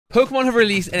Pokemon have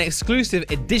released an exclusive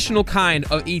additional kind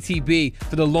of ETB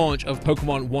for the launch of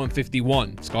Pokemon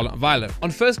 151, Scarlet and Violet. On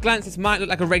first glance, this might look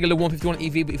like a regular 151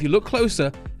 EV, but if you look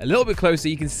closer, a little bit closer,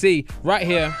 you can see right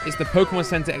here, it's the Pokemon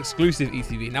Center exclusive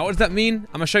ETB. Now, what does that mean?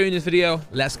 I'm gonna show you in this video.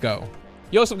 Let's go.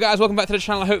 Yo, what's up guys, welcome back to the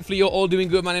channel. Hopefully you're all doing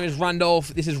good. My name is Randolph.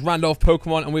 This is Randolph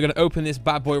Pokemon, and we're going to open this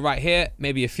bad boy right here,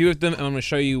 maybe a few of them, and I'm going to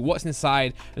show you what's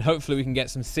inside, and hopefully we can get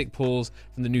some sick pulls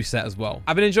from the new set as well.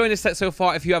 I've been enjoying this set so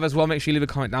far. If you have as well, make sure you leave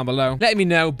a comment down below letting me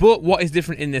know. But what is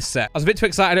different in this set? I was a bit too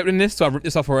excited opening this, so I ripped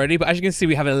this off already, but as you can see,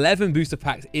 we have 11 booster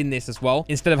packs in this as well,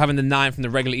 instead of having the 9 from the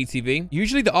regular ETB.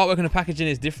 Usually the artwork and the packaging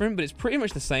is different, but it's pretty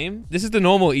much the same. This is the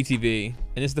normal ETB,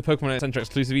 and this is the Pokemon Center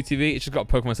exclusive ETB. It's just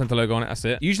got a Pokemon Center logo on it, that's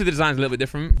it. Usually the design's a little bit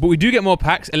different, but we do get more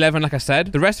packs, 11 like I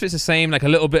said. The rest of it's the same, like a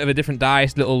little bit of a different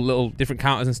dice, little different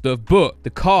counters and stuff, but the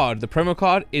card, the promo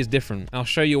card is different. I'll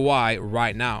show you why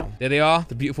right now. There they are,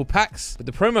 the beautiful packs. But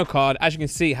the promo card, as you can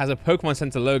see, has a Pokemon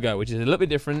Center logo, which is a little bit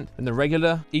different than the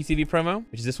regular ETB promo,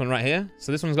 which is this one right here.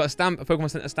 So this one's got a stamp, a Pokemon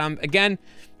Center stamp. Again,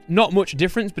 not much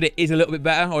difference, but it is a little bit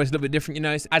better, or it's a little bit different, you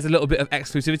know. It adds a little bit of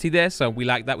exclusivity there, so we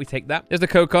like that. We take that. There's the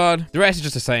code card. The rest is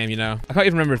just the same, you know. I can't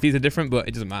even remember if these are different, but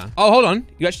it doesn't matter. Oh, hold on.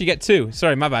 You actually get two.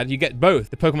 Sorry, my bad. You get both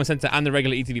the Pokemon Center and the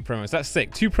regular ETB promos. That's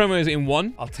sick. 2 promos in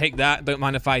one. I'll take that. Don't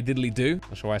mind if I diddly do.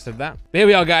 Not sure why I said that. But here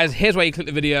we are, guys. Here's where you click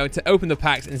the video to open the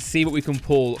packs and see what we can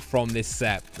pull from this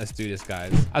set. Let's do this,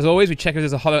 guys. As always, we check if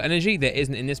there's a Holo Energy. There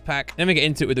isn't in this pack. Then we get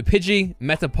into it with the Pidgey,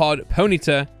 Metapod,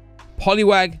 Ponyta,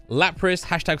 Poliwag, Lapras,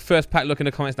 hashtag first pack. Look in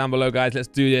the comments down below, guys. Let's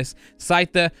do this.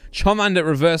 Scyther, Charmander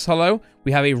reverse holo.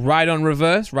 We have a Rhydon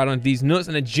reverse, Rhydon these nuts,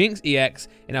 and a Jinx EX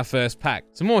in our first pack.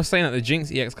 Someone was saying that the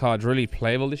Jinx EX card's really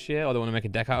playable this year, or they want to make a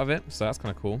deck out of it, so that's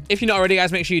kind of cool. If you're not already,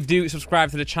 guys, make sure you do subscribe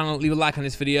to the channel, leave a like on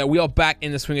this video. We are back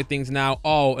in the swing of things now.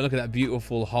 Oh, and look at that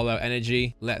beautiful Holo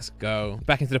Energy. Let's go.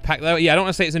 Back into the pack, though. Yeah, I don't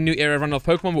want to say it's a new era of Randolph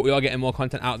Pokemon, but we are getting more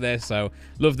content out there, so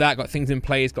love that. Got things in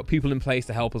place, got people in place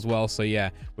to help as well, so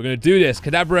yeah, we're going to do this.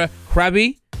 Kadabra,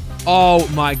 Krabby. Oh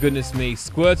my goodness me.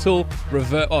 Squirtle,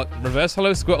 reverse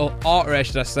holo, Squirtle, art rare,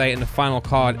 should I say, and the final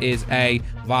card is a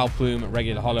Vileplume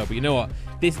regular holo. But you know what?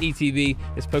 This ETB,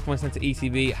 this Pokemon Center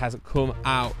ETB has come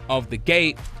out of the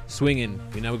gate swinging.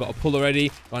 You know, we've got a pull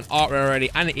already, got an art rare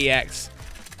already, and an EX.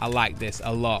 I like this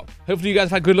a lot. Hopefully you guys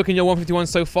have had good luck in your 151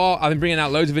 so far. I've been bringing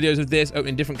out loads of videos of this,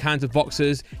 opening different kinds of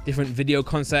boxes, different video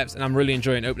concepts, and I'm really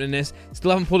enjoying opening this.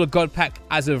 Still haven't pulled a God pack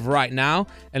as of right now,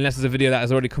 unless there's a video that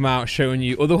has already come out showing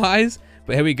you otherwise.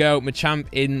 But here we go, Machamp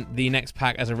in the next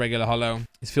pack as a regular holo.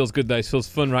 This feels good though, this feels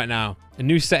fun right now. A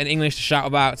new set in English to shout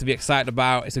about, to be excited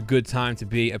about. It's a good time to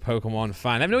be a Pokemon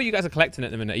fan. Let me know what you guys are collecting at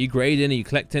the minute. Are you grading? Are you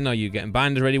collecting? Are you getting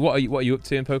banned already? What are you up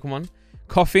to in Pokemon?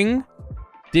 Coughing.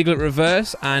 Diglett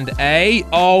reverse and a,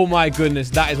 oh my goodness,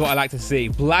 that is what I like to see.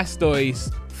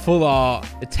 Blastoise full art.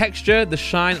 The texture, the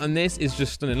shine on this is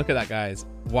just stunning. Look at that, guys.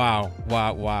 Wow,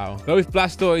 wow, wow. Both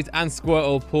Blastoise and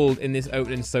Squirtle pulled in this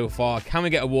opening so far. Can we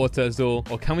get a Water Azul,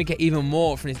 or can we get even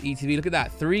more from this ETB? Look at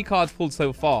that, 3 cards pulled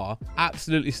so far.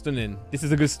 Absolutely stunning. This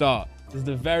is a good start. This is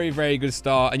a very, very good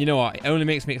start. And you know what? It only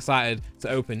makes me excited to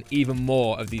open even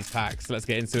more of these packs. So let's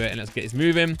get into it and let's get this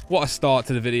moving. What a start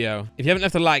to the video. If you haven't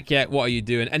left a like yet, what are you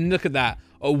doing? And look at that.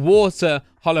 A Water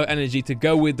Holo Energy to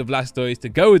go with the Blastoise, to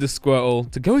go with the Squirtle,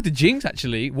 to go with the Jinx,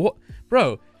 actually. What?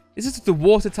 Bro, is this the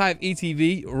Water type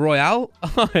ETB Royale?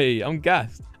 I'm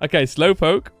gassed. Okay,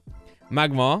 Slowpoke,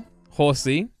 Magmar,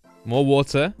 Horsey, more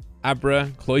Water,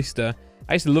 Abra, Cloyster.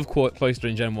 I used to love Cloyster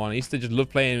in Gen 1. I used to just love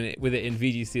playing with it in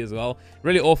VGC as well.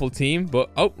 Really awful team, but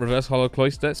oh, reverse holo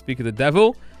Cloyster. Speak of the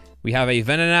devil. We have a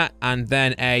Venonat and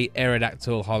then a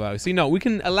Aerodactyl holo. So, you know, we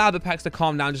can allow the packs to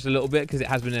calm down just a little bit because it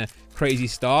has been a crazy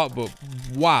start, but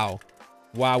wow.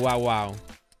 Wow, wow, wow.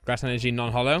 Grass Energy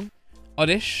non-holo.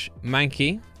 Oddish,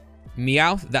 Mankey,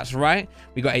 Meowth, that's right.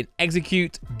 We got an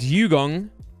Execute, Dugong,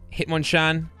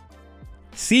 Hitmonchan,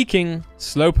 Seeking,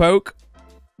 Slowpoke,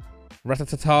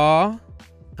 Rattata,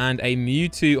 and a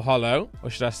Mewtwo holo, or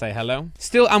should I say hello?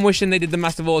 Still, I'm wishing they did the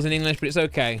Master Balls in English, but it's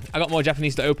okay. I got more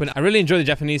Japanese to open. I really enjoy the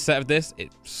Japanese set of this.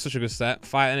 It's such a good set.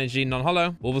 Fire Energy,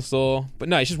 non-holo, Bulbasaur. But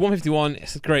no, it's just 151.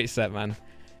 It's a great set, man.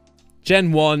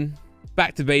 Gen 1,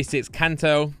 back to basics,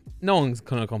 Kanto. No one's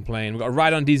gonna complain. We've got a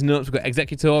Rhydon these nuts. We've got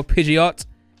Executor, Pidgeot,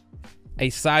 a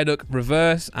Psyduck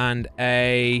reverse, and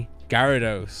a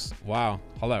Gyarados. Wow,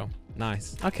 holo.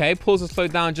 Nice. Okay, pulls have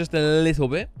slowed down just a little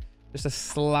bit. Just a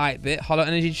slight bit. Holo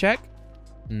Energy check.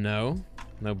 No.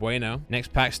 No bueno.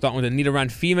 Next pack, starting with a Nidoran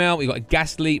female. We've got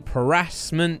Ghastly,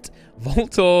 Harassment,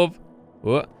 Voltorb,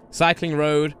 Cycling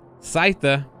Road,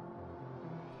 Scyther,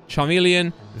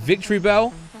 Charmeleon, Victory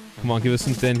Bell, Come on, give us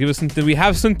something. Give us something. We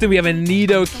have something. We have a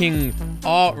Nidoking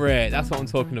art rare. That's what I'm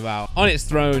talking about. On its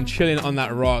throne, chilling on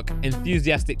that rock.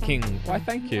 Enthusiastic King. Why,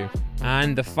 thank you.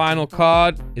 And the final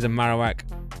card is a Marowak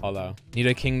holo.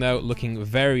 Nidoking, though, looking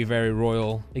very, very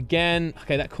royal. Again,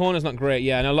 okay, that corner's not great.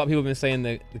 Yeah, I know a lot of people have been saying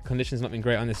the condition's not been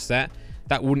great on this set.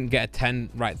 That wouldn't get a 10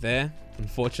 right there,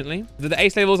 unfortunately. The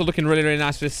ace labels are looking really, really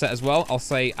nice for this set as well. I'll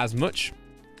say as much.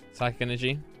 Psychic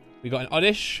Energy. We got an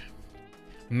Oddish,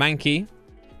 Mankey,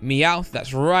 Meowth,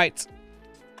 that's right.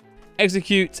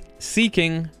 Execute,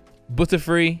 Seeking,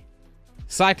 Butterfree,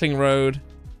 Cycling Road,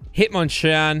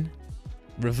 Hitmonchan,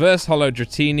 Reverse Holo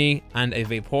Dratini, and a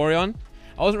Vaporeon.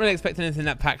 I wasn't really expecting anything in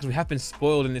that pack because we have been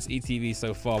spoiled in this ETV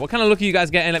so far. What kind of look are you guys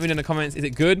getting? Let me know in the comments. Is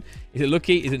it good? Is it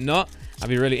lucky? Is it not? I'd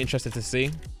be really interested to see.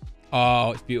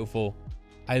 Oh, it's beautiful.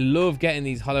 I love getting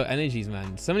these holo energies,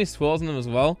 man. So many swirls in them as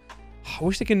well. I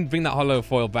wish they can bring that holo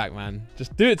foil back, man.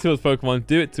 Just do it to us, Pokemon.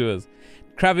 Do it to us.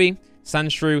 Krabby,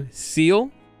 Sandshrew,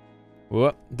 Seal,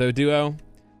 Doduo,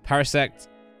 Parasect,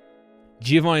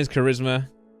 Giovanni's Charisma,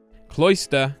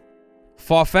 Cloyster,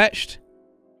 Farfetch'd,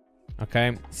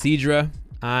 okay, Seadra,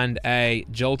 and a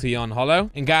Jolteon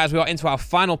holo. And guys, we are into our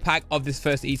final pack of this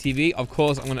first ETV. Of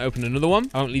course, I'm going to open another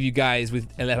one. I won't leave you guys with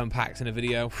 11 packs in a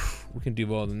video. We can do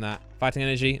more than that. Fighting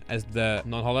Energy as the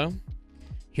non-holo.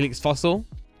 Helix Fossil,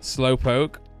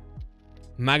 Slowpoke,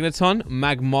 Magneton,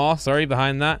 Magmar, sorry,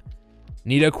 behind that.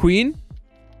 Nidoqueen,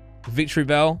 Victory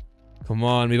Bell. Come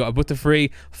on, we got a Butterfree.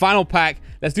 Final pack.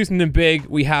 Let's do something big.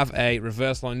 We have a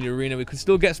reverse line Arena. We could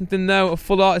still get something though. A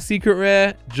full art, a secret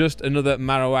rare. Just another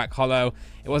Marowak holo.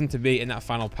 It wasn't to be in that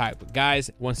final pack. But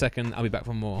guys, 1 second. I'll be back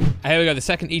for more. Here we go. The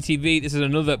second ETV. This is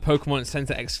another Pokemon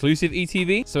Center exclusive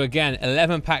ETV. So again,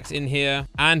 11 packs in here.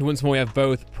 And once more, we have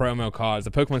both promo cards.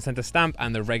 The Pokemon Center stamp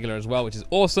and the regular as well, which is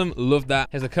awesome. Love that.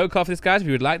 Here's the code card for this, guys, if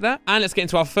you would like that. And let's get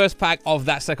into our first pack of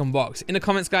that second box. In the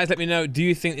comments, guys, let me know. Do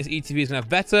you think this ETV is going to have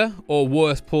better or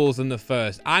worse pulls than the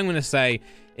first? I'm going to say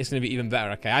it's going to be even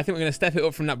better, okay? I think we're going to step it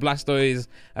up from that Blastoise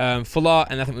full art,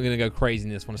 and I think we're going to go crazy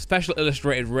in this one. A special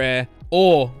illustrated rare,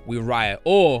 or we riot,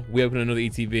 or we open another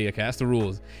ETB, okay? That's the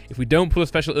rules. If we don't pull a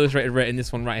special illustrated rare in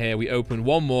this one right here, we open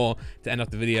one more to end off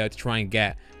the video to try and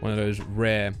get one of those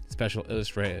rare special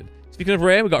illustrated. Speaking of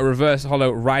rare, we got a reverse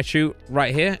holo Raichu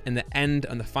right here, and the end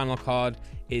and the final card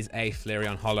is a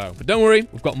Flareon holo. But don't worry,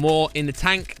 we've got more in the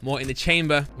tank, more in the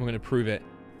chamber. We're going to prove it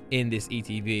in this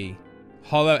ETB.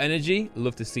 Holo Energy,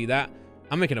 love to see that.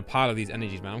 I'm making a pile of these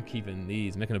energies, man. I'm keeping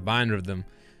these, making a binder of them.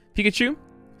 Pikachu,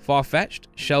 Farfetch'd,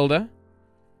 Shelder,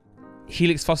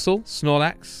 Helix Fossil,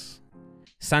 Snorlax,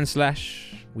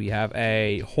 Sandslash. We have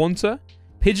a Haunter,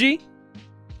 Pidgey,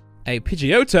 a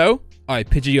Pidgeotto,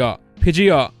 Pidgeot,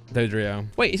 Dodrio.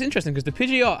 Wait, it's interesting because the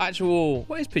Pidgeot actual...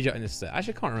 What is Pidgeot in this set? I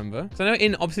actually can't remember. So I know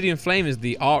in Obsidian Flame is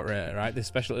the art rare, right? This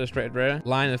special illustrated rare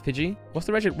line of Pidgey. What's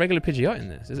the regular Pidgeot in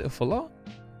this? Is it a full art?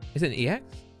 Is it an EX?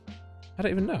 I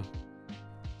don't even know.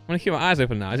 I'm going to keep my eyes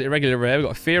open now. Is it a regular rare? We've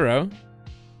got a Fearow,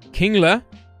 Kingler.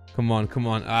 Come on, come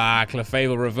on. Ah,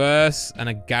 Clefable reverse and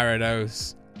a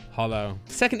Gyarados holo.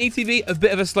 Second ETV, a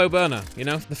bit of a slow burner, you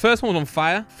know? The first one was on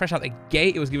fire. Fresh out the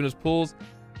gate, it was giving us pulls.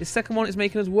 This second one is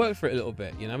making us work for it a little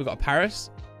bit, you know? We've got a Paris,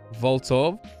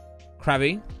 Voltorb,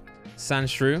 Krabby,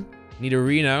 Sandshrew,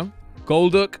 Nidorino,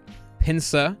 Golduck,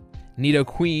 Pinsir,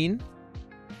 Nidoqueen,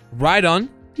 Rhydon.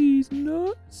 These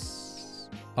nuts.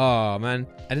 Oh, man.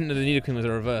 I didn't know the Nidoqueen was a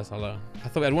reverse holo. I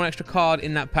thought we had one extra card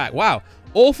in that pack. Wow.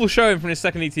 Awful showing from this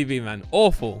second ETV, man.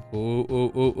 Awful. Ooh,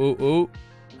 ooh, ooh, ooh, ooh.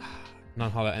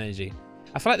 Non-holo energy.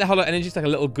 I feel like the holo energy is like a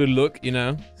little good look, you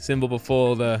know, symbol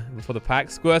before the pack.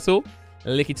 Squirtle,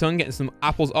 Lickitung getting some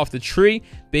apples off the tree.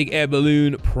 Big air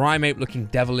balloon, Primeape looking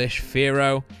devilish.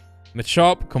 Fearow,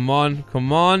 Machop, come on,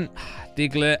 come on.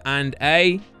 Diglett and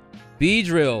a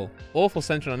Beedrill. Awful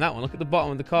centering on that one. Look at the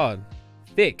bottom of the card.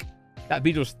 Thick. That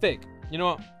Beedrill's thick. You know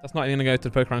what? That's not even going to go to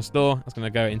the Pokémon store. That's going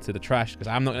to go into the trash because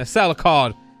I'm not going to sell a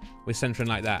card with centering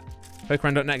like that.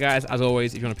 Pokémon.net, guys, as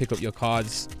always, if you want to pick up your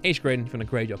cards, H grading, if you want to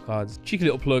grade your cards. Cheeky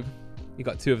little plug. You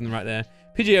got two of them right there.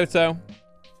 Pidgeotto.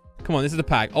 Come on, this is the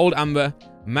pack. Old Amber,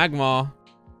 Magmar.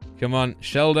 Come on,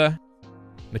 Shelder,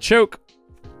 Machoke,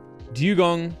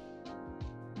 Dugong,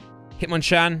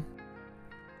 Hitmonchan,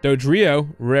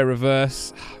 Dodrio, rare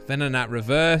reverse, Venonat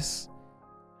reverse.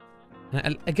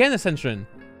 And again, the centering.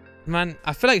 Man,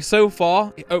 I feel like so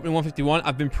far, opening 151,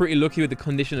 I've been pretty lucky with the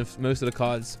condition of most of the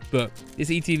cards. But this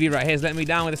ETV right here is letting me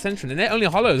down with the centering. And they're only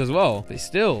holos as well. But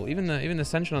still, even the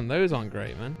centering on those aren't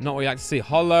great, man. Not what you like to see.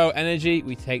 Holo energy,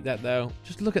 we take that though.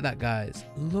 Just look at that, guys.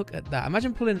 Look at that.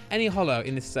 Imagine pulling any holo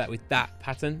in this set with that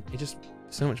pattern. It's just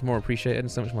so much more appreciated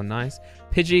and so much more nice.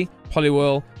 Pidgey,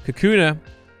 Poliwhirl, Kakuna,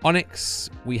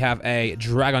 Onyx. We have a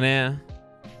Dragonair,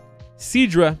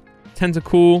 Seadra,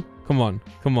 Tentacool. Come on,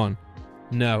 come on.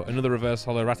 No, another reverse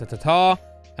holo Rattata.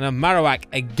 And a Marowak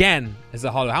again as a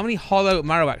holo. How many holo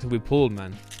Marowaks have we pulled,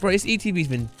 man? Bro, this ETB's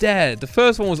been dead. The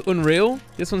first one was unreal.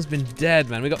 This one's been dead,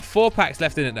 man. We got 4 packs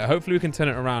left in it, though. Hopefully we can turn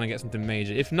it around and get something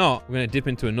major. If not, we're going to dip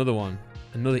into another one.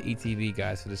 Another ETB,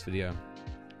 guys, for this video.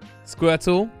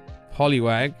 Squirtle,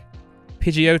 Poliwag,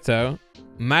 Pidgeotto,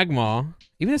 Magmar.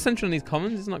 Even the central on these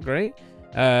commons is not great.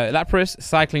 Lapras,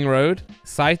 Cycling Road,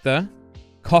 Scyther,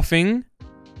 Coughing,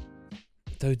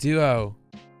 Doduo,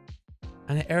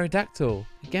 and an Aerodactyl.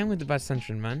 Again with the bad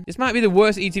Centron, man. This might be the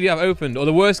worst ETB I've opened, or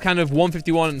the worst kind of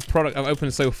 151 product I've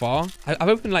opened so far. I've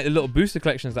opened like the little booster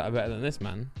collections that are better than this,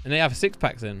 man. And they have 6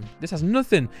 packs in. This has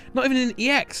nothing. Not even an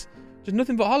EX. Just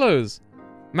nothing but holos.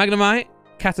 Magnemite,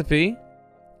 Caterpie,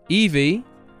 Eevee,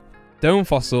 Dome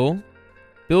Fossil,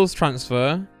 Bill's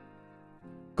Transfer,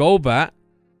 Golbat,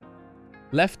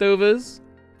 Leftovers,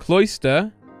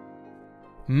 Cloyster,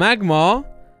 Magmar,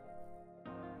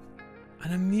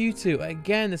 and a Mewtwo.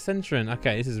 Again, the Centron.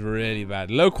 Okay, this is really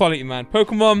bad. Low quality, man.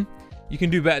 Pokemon, you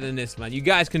can do better than this, man. You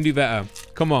guys can do better.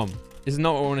 Come on. This is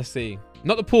not what I want to see.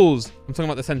 Not the pulls. I'm talking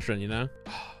about the Centron, you know?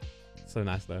 So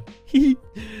nice, though.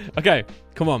 Okay,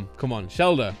 come on. Come on.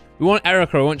 Shelder. We want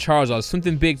Erica. We want Charizard.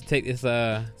 Something big to take this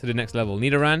to the next level.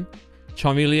 Nidoran,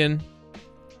 Charmeleon,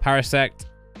 Parasect,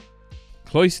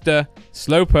 Cloyster,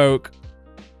 Slowpoke,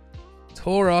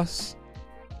 Tauros.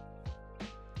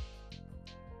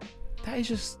 That is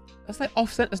just, that's like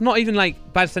off-center. It's not even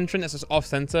like bad centering, that's just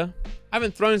off-center. I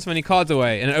haven't thrown so many cards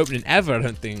away in an opening ever, I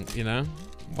don't think, you know?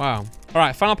 Wow. All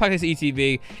right, final pack is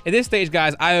ETB. At this stage,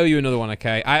 guys, I owe you another one,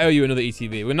 okay? I owe you another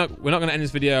ETB. We're not gonna end this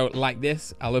video like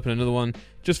this. I'll open another one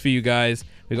just for you guys.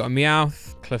 We got a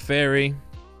Meowth, Clefairy,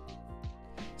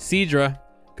 Seadra,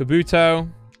 Kabuto,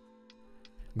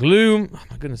 Gloom. Oh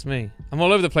my goodness me. I'm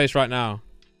all over the place right now.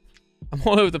 I'm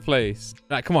all over the place.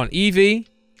 Right, come on. Eevee.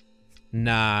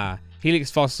 Nah.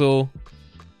 Helix Fossil.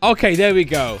 Okay, there we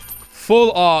go.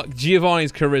 Full art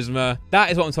Giovanni's Charisma.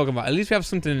 That is what I'm talking about. At least we have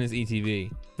something in this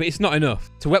ETB. But it's not enough.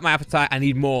 To whet my appetite, I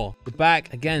need more. The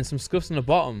back, again, some scuffs on the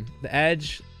bottom. The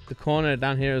edge, the corner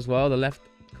down here as well. The left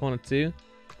corner too.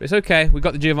 But it's okay. We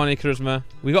got the Giovanni Charisma.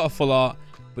 We got a full art.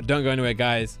 But don't go anywhere,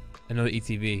 guys. Another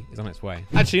ETB is on its way.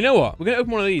 Actually, you know what? We're going to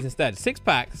open one of these instead. 6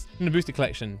 packs from the booster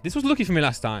collection. This was lucky for me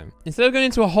last time. Instead of going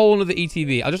into a whole other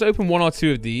ETB, I'll just open 1 or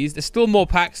 2 of these. There's still more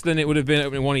packs than it would have been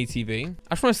opening 1 ETB.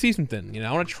 I just want to see something, you know?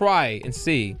 I want to try and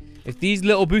see if these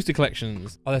little booster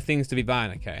collections are the things to be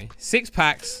buying, okay? 6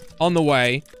 packs on the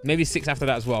way. Maybe 6 after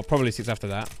that as well. Probably 6 after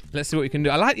that. Let's see what we can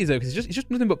do. I like these though, because it's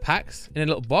just nothing but packs in a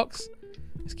little box.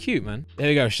 It's cute, man. There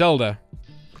we go. Shelder.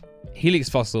 Helix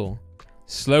Fossil.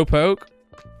 Slowpoke.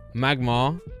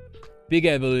 Magmar. Big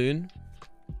Air Balloon,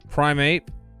 Primeape,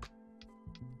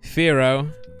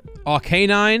 Fearow,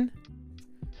 Arcanine,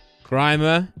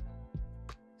 Grimer,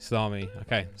 Starmie.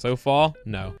 Okay, so far,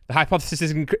 no. The hypothesis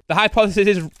is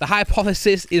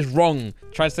wrong.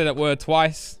 Tried to say that word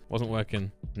twice, wasn't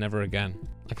working. Never again.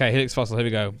 Okay, Helix Fossil, here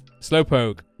we go.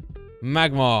 Slowpoke,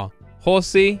 Magmar,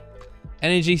 Horsey,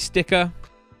 Energy Sticker,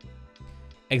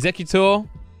 Executor,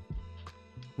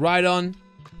 Rhydon,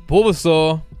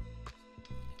 Bulbasaur,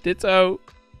 Ditto,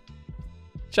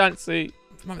 Chansey.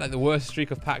 It might be like the worst streak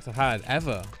of packs I've had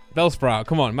ever. Bellsprout,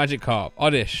 come on. Magikarp,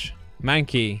 Oddish,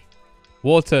 Mankey,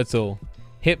 Warturtle,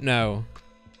 Hypno,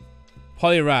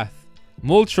 Poliwrath,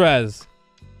 Moltres,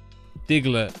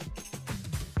 Diglett.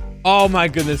 Oh my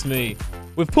goodness me.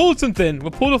 We've pulled something.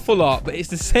 We've pulled a full art, but it's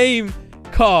the same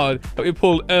card that we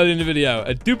pulled earlier in the video.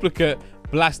 A duplicate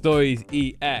Blastoise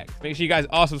EX. Make sure you guys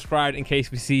are subscribed in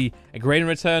case we see a greater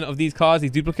return of these cards, these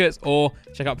duplicates, or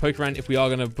check out Pokerant if we are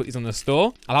going to put these on the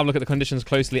store. I'll have a look at the conditions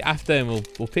closely after and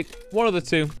we'll pick one of the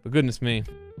 2. But goodness me.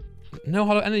 No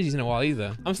Holo Energies in a while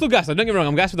either. I'm still gassed. Don't get me wrong.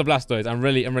 I'm gassed with the Blastoise. I'm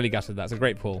really gassed with that. It's a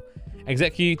great pull.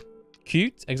 Execute.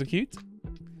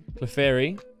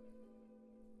 Clefairy.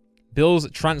 Bill's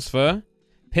Transfer.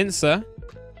 Pinsir.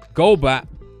 Golbat.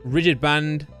 Rigid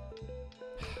Band.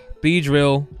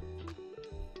 Beedrill.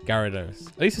 Gyarados.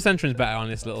 At least the Centron's better on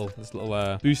this little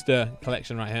booster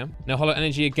collection right here. No Holo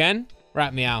Energy again.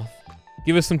 Rat Meowth.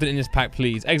 Give us something in this pack,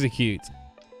 please. Execute.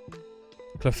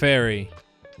 Clefairy.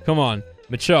 Come on.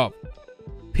 Machop.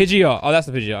 Pidgeot. Oh, that's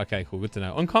the Pidgeot. Okay, cool. Good to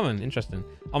know. Uncommon. Interesting.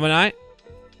 Ammonite.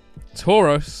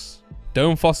 Tauros.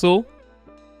 Dome Fossil.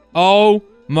 Oh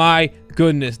my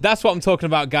goodness. That's what I'm talking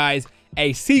about, guys.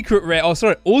 A secret rare. Oh,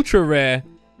 sorry. Ultra rare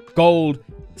gold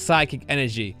Psychic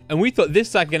Energy. And we thought this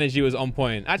Psychic Energy was on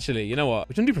point. Actually, you know what?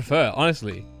 Which one do you prefer,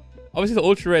 honestly? Obviously, the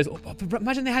Ultra Rares. Oh,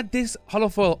 imagine they had this holo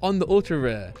foil on the Ultra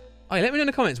Rare. Oh, yeah, let me know in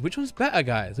the comments. Which one's better,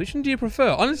 guys? Which one do you prefer?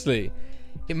 Honestly,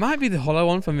 It might be the hollow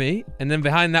one for me. And then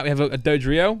behind that, we have a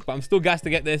Dodrio. But I'm still gassed to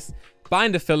get this.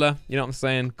 Binder filler. You know what I'm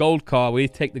saying? Gold card. We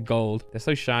take the gold. They're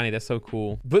so shiny. They're so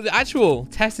cool. But the actual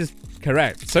test is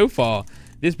correct. So far,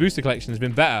 this booster collection has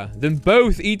been better than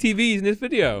both ETBs in this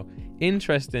video.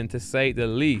 Interesting to say the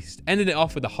least. Ending it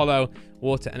off with the hollow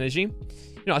water energy.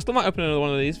 You know, I still might open another one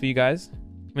of these for you guys.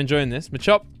 I'm enjoying this.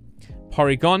 Machop.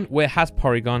 Porygon. Where has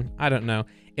Porygon? I don't know.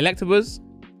 Electabuzz.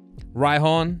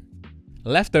 Rhyhorn.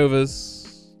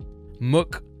 Leftovers.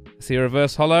 Muk. See a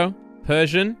reverse hollow.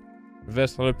 Persian.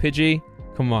 Reverse hollow Pidgey.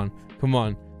 Come on. Come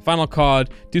on. Final card.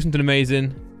 Do something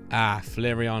amazing.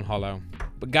 Flareon hollow.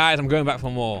 But guys, I'm going back for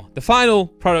more. The final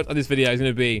product of this video is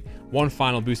going to be one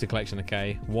final booster collection,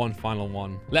 okay? One final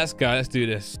one. Let's go. Let's do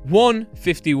this.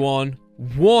 151.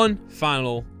 One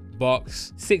final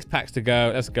box. 6 packs to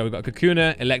go. Let's go. We've got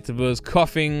Kakuna, Electabuzz,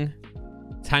 Coughing,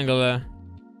 Tangela,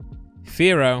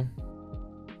 Fearow,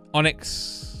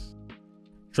 Onix,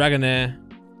 Dragonair,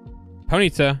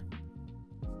 Ponyta,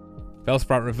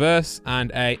 Bellsprout Reverse, and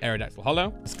a Aerodactyl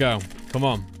Hollow. Let's go. Come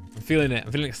on. I'm feeling it.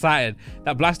 I'm feeling excited.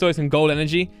 That Blastoise and Gold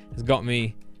Energy has got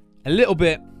me a little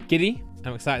bit giddy.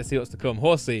 I'm excited to see what's to come.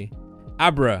 Horsey,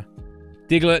 Abra,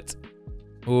 Diglett,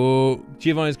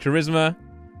 Giovanni's Charisma.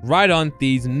 Right on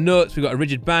these nuts. We got a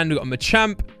Rigid Band. We got a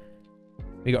Machamp.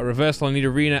 We got a Reversal on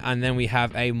Nidorina. And then we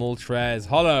have a Moltres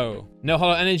Hollow. No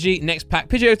Hollow Energy. Next pack.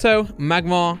 Pidgeotto,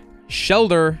 Magmar,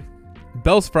 Shelder,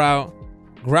 Bellsprout,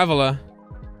 Graveler,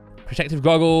 Protective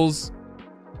Goggles,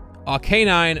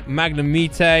 Arcanine,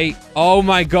 Magnemite. Oh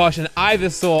my gosh, an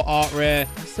Ivysaur art rare.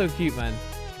 That's so cute, man.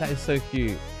 That is so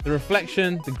cute. The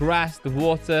reflection, the grass, the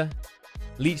water,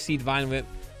 Leech Seed Vine Whip.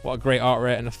 What a great art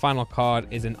rare. And the final card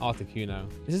is an Articuno.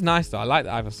 This is nice though. I like the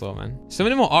Ivysaur, man. So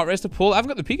many more art rares to pull. I haven't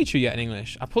got the Pikachu yet in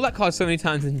English. I pulled that card so many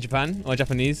times in Japan or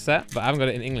Japanese set, but I haven't got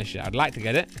it in English yet. I'd like to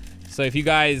get it. So if you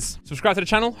guys subscribe to the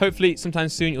channel, hopefully sometime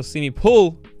soon you'll see me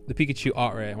pull the Pikachu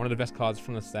art rare. One of the best cards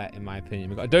from the set, in my opinion.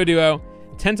 We've got a Doduo,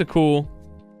 Tentacool,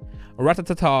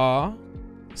 Rattata,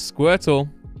 Squirtle.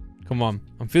 Come on.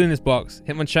 I'm feeling this box.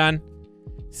 Hitmonchan,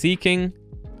 Seeking.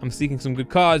 I'm seeking some good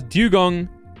cards. Dugong,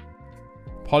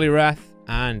 Poliwrath,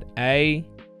 and a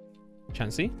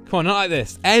Chansey. Come on, not like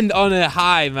this. End on a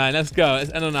high, man. Let's go.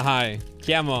 Let's end on a high.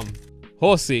 Come on.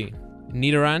 Horsey,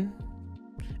 Nidoran,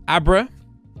 Abra,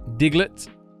 Diglett,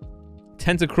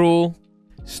 Tentacruel,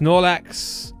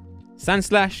 Snorlax,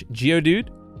 Sandslash, Geodude,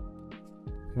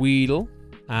 Weedle,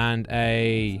 and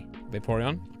a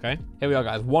Vaporeon. Okay, here we are,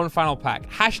 guys. One final pack.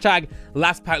 Hashtag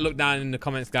last pack look down in the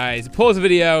comments, guys. Pause the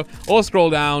video or scroll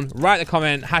down, write the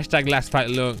comment, hashtag last pack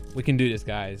look. We can do this,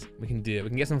 guys. We can do it. We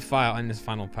can get some fire on this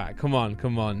final pack. Come on,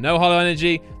 come on. No Hollow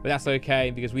Energy, but that's okay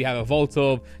because we have a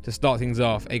Voltorb to start things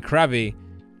off. A Krabby.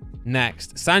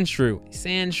 Next,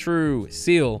 Sandshrew,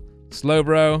 Seal,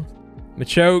 Slowbro,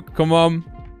 Machoke, come on.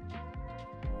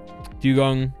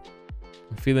 Dugong,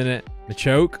 I'm feeling it.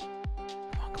 Machoke.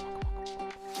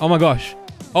 Oh my gosh.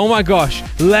 Oh my gosh.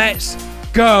 Let's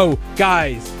go,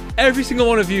 guys. Every single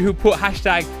one of you who put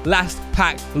hashtag last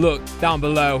pack look down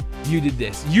below, you did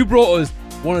this. You brought us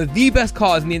one of the best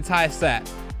cards in the entire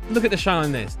set. Look at the shine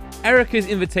on this. Erica's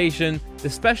Invitation, the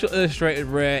special illustrated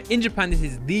rare. In Japan, this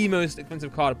is the most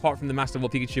expensive card apart from the Master Ball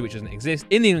Pikachu, which doesn't exist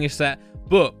in the English set.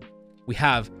 But we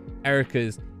have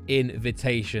Erica's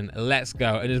Invitation. Let's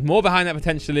go. And there's more behind that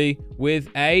potentially with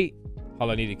a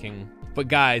Hollow Nidoking. But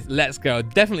guys, let's go.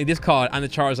 Definitely this card and the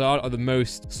Charizard are the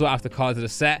most sought after cards of the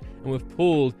set. And we've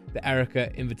pulled the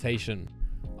Erica Invitation.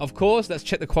 Of course, let's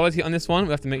check the quality on this one. We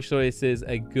have to make sure this is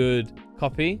a good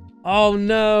copy. Oh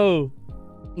no.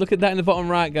 Look at that in the bottom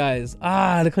right, guys.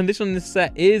 The condition on this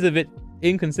set is a bit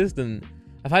inconsistent.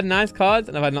 I've had nice cards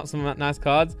and I've had not so nice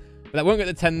cards. But that won't get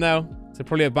the 10 though. So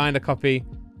probably a binder copy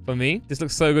for me. This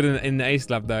looks so good in the Ace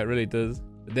Lab though. It really does.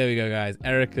 But there we go, guys.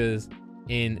 Erica's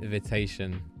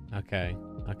Invitation. Okay.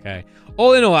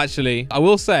 All in all, actually, I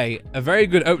will say a very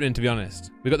good opening, to be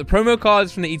honest. We got the promo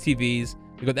cards from the ETBs.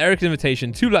 We got the Erica's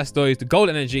Invitation, 2 Blastoise, the Gold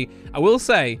Energy. I will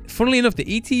say, funnily enough, the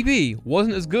ETB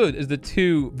wasn't as good as the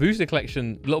 2 booster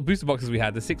collection, little booster boxes we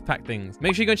had, the 6-pack things.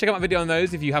 Make sure you go and check out my video on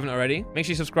those if you haven't already. Make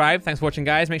sure you subscribe. Thanks for watching,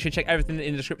 guys. Make sure you check everything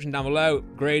in the description down below.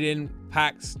 Grading,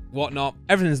 packs, whatnot.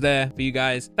 Everything's there for you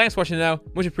guys. Thanks for watching, though.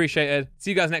 Much appreciated.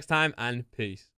 See you guys next time, and peace.